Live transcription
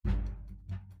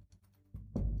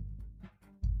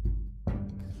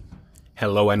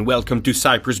Hello and welcome to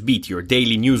Cyprus Beat, your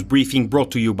daily news briefing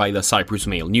brought to you by the Cyprus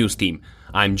Mail news team.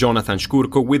 I'm Jonathan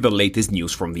Shkurko with the latest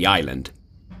news from the island.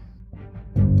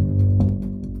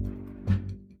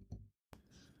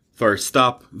 First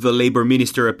up, the Labour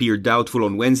Minister appeared doubtful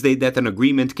on Wednesday that an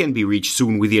agreement can be reached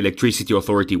soon with the Electricity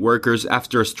Authority workers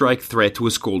after a strike threat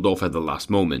was called off at the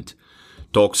last moment.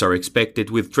 Talks are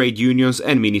expected with trade unions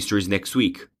and ministries next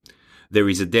week. There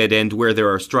is a dead end where there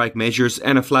are strike measures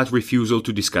and a flat refusal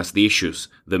to discuss the issues,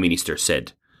 the minister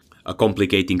said. A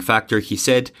complicating factor, he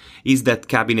said, is that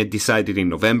Cabinet decided in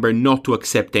November not to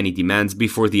accept any demands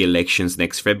before the elections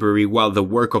next February while the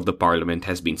work of the Parliament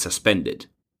has been suspended.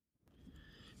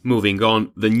 Moving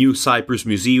on, the new Cyprus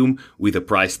Museum, with a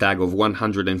price tag of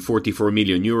 €144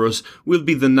 million, will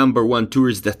be the number one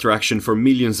tourist attraction for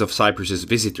millions of Cyprus's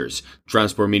visitors,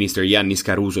 Transport Minister Yiannis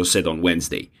Karousos said on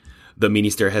Wednesday. The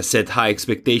minister has set high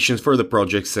expectations for the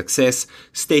project's success,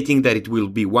 stating that it will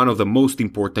be one of the most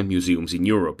important museums in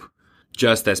Europe.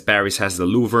 Just as Paris has the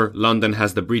Louvre, London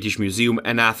has the British Museum,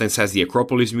 and Athens has the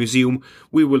Acropolis Museum,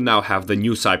 we will now have the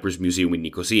new Cyprus Museum in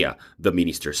Nicosia, the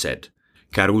minister said.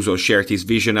 Karousos shared his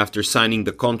vision after signing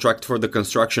the contract for the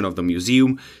construction of the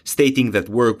museum, stating that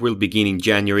work will begin in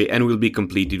January and will be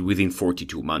completed within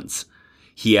 42 months.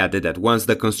 He added that once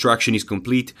the construction is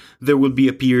complete, there will be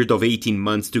a period of 18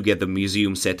 months to get the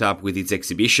museum set up with its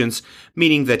exhibitions,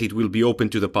 meaning that it will be open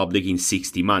to the public in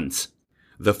 60 months.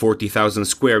 The 40,000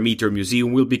 square meter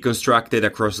museum will be constructed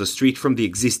across the street from the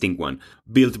existing one,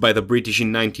 built by the British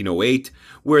in 1908,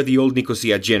 where the old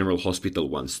Nicosia General Hospital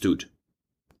once stood.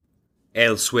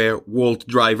 Elsewhere, Wolt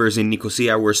drivers in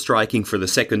Nicosia were striking for the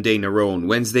second day in a row on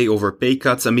Wednesday over pay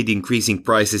cuts amid increasing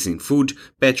prices in food,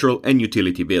 petrol and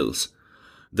utility bills.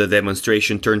 The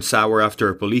demonstration turned sour after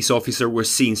a police officer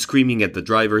was seen screaming at the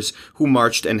drivers who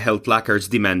marched and held placards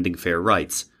demanding fair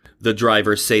rights. The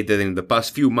drivers say that in the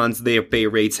past few months their pay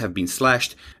rates have been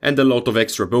slashed and a lot of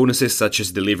extra bonuses such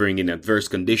as delivering in adverse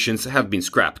conditions have been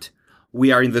scrapped.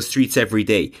 We are in the streets every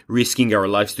day, risking our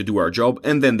lives to do our job,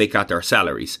 and then they cut our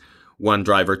salaries, one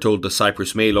driver told the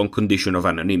Cyprus Mail on condition of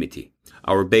anonymity.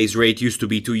 Our base rate used to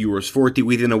be €2.40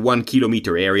 within a 1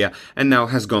 kilometer area and now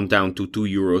has gone down to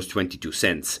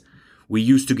 €2.22. We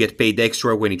used to get paid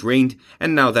extra when it rained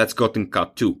and now that's gotten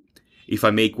cut too. If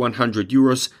I make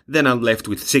 €100, then I'm left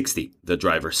with 60, the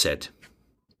driver said.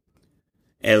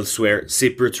 Elsewhere,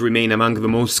 Cypriots remain among the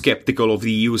most skeptical of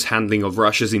the EU's handling of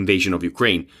Russia's invasion of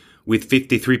Ukraine, with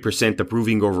 53%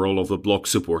 approving overall of the bloc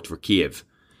support for Kyiv.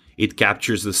 It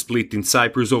captures the split in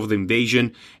Cyprus over the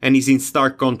invasion and is in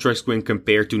stark contrast when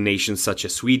compared to nations such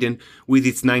as Sweden, with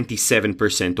its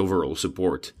 97% overall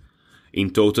support.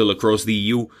 In total, across the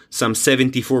EU, some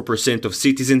 74% of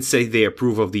citizens say they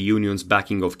approve of the Union's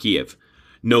backing of Kyiv.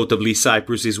 Notably,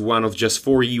 Cyprus is one of just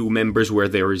 4 EU members where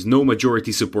there is no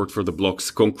majority support for the bloc's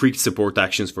concrete support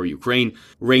actions for Ukraine,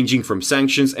 ranging from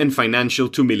sanctions and financial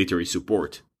to military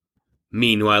support.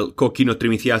 Meanwhile, Kokino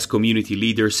Trimithias community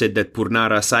leader said that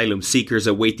Purnara asylum seekers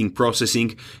awaiting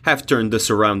processing have turned the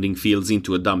surrounding fields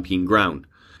into a dumping ground.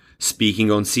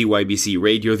 Speaking on CYBC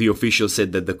radio, the official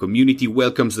said that the community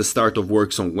welcomes the start of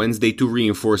works on Wednesday to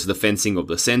reinforce the fencing of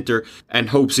the center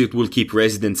and hopes it will keep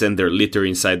residents and their litter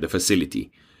inside the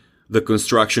facility. The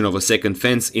construction of a second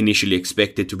fence, initially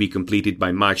expected to be completed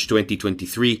by March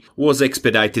 2023, was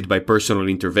expedited by personal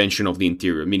intervention of the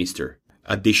Interior Minister.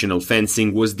 Additional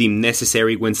fencing was deemed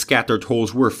necessary when scattered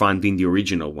holes were found in the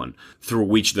original one, through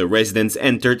which the residents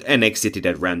entered and exited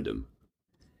at random.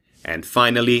 And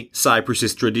finally,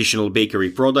 Cyprus's traditional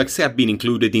bakery products have been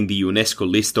included in the UNESCO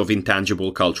list of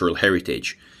intangible cultural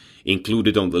heritage.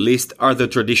 Included on the list are the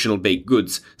traditional baked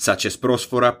goods, such as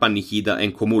prosphora, panichida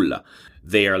and komoula.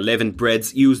 They are leavened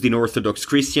breads used in Orthodox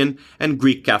Christian and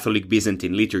Greek Catholic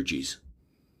Byzantine liturgies.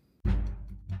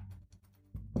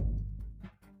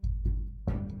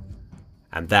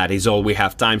 And that is all we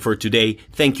have time for today.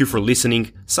 Thank you for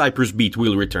listening. Cyprus Beat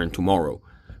will return tomorrow.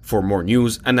 For more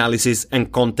news, analysis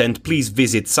and content, please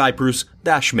visit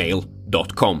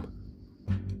cyprus-mail.com.